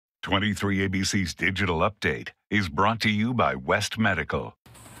23 ABC's Digital Update is brought to you by West Medical.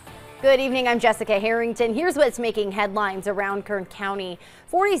 Good evening, I'm Jessica Harrington. Here's what's making headlines around Kern County.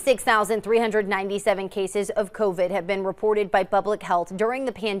 46,397 cases of COVID have been reported by public health during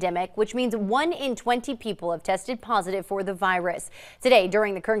the pandemic, which means 1 in 20 people have tested positive for the virus. Today,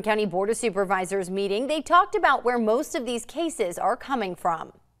 during the Kern County Board of Supervisors meeting, they talked about where most of these cases are coming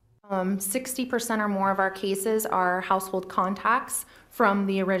from. 60% or more of our cases are household contacts from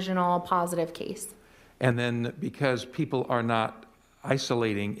the original positive case. And then because people are not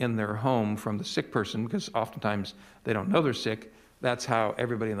isolating in their home from the sick person, because oftentimes they don't know they're sick, that's how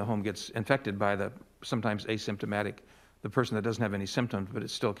everybody in the home gets infected by the sometimes asymptomatic, the person that doesn't have any symptoms but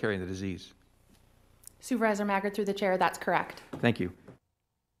is still carrying the disease. Supervisor Maggard through the chair, that's correct. Thank you.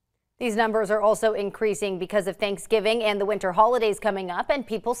 These numbers are also increasing because of Thanksgiving and the winter holidays coming up and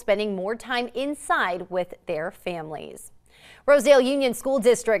people spending more time inside with their families. Rosedale Union School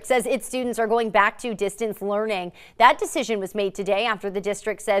District says its students are going back to distance learning. That decision was made today after the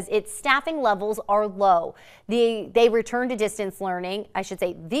district says its staffing levels are low. The return to distance learning has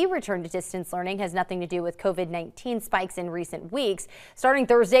nothing to do with COVID-19 spikes in recent weeks. Starting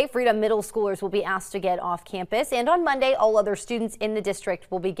Thursday, Freedom Middle Schoolers will be asked to get off campus, and on Monday, all other students in the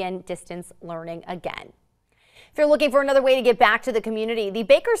district will begin distance learning again. If you're looking for another way to get back to the community, the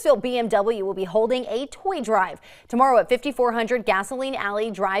Bakersfield BMW will be holding a toy drive tomorrow at 5400 Gasoline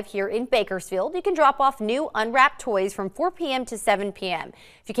Alley Drive here in Bakersfield. You can drop off new unwrapped toys from 4 p.m. to 7 p.m.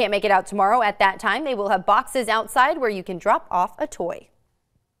 If you can't make it out tomorrow at that time, they will have boxes outside where you can drop off a toy.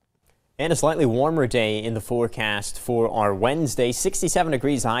 And a slightly warmer day in the forecast for our Wednesday. 67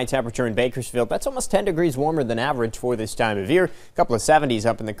 degrees high temperature in Bakersfield. That's almost 10 degrees warmer than average for this time of year. A couple of 70s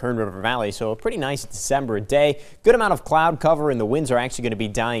up in the Kern River Valley, so a pretty nice December day. Good amount of cloud cover, and the winds are actually going to be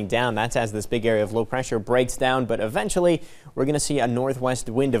dying down. That's as this big area of low pressure breaks down, but eventually we're going to see a northwest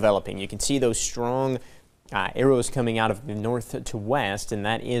wind developing. You can see those strong arrows coming out of the north to west, and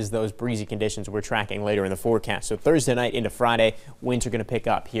that is those breezy conditions we're tracking later in the forecast. So Thursday night into Friday, winds are going to pick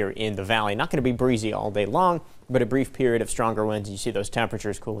up here in the valley. Not going to be breezy all day long, but a brief period of stronger winds. You see those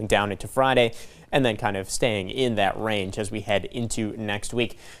temperatures cooling down into Friday and then kind of staying in that range as we head into next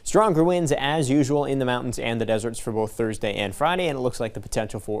week. Stronger winds as usual in the mountains and the deserts for both Thursday and Friday, and it looks like the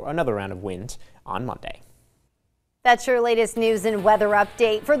potential for another round of winds on Monday. That's your latest news and weather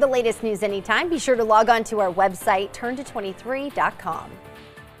update. For the latest news anytime, be sure to log on to our website, turn to23.com.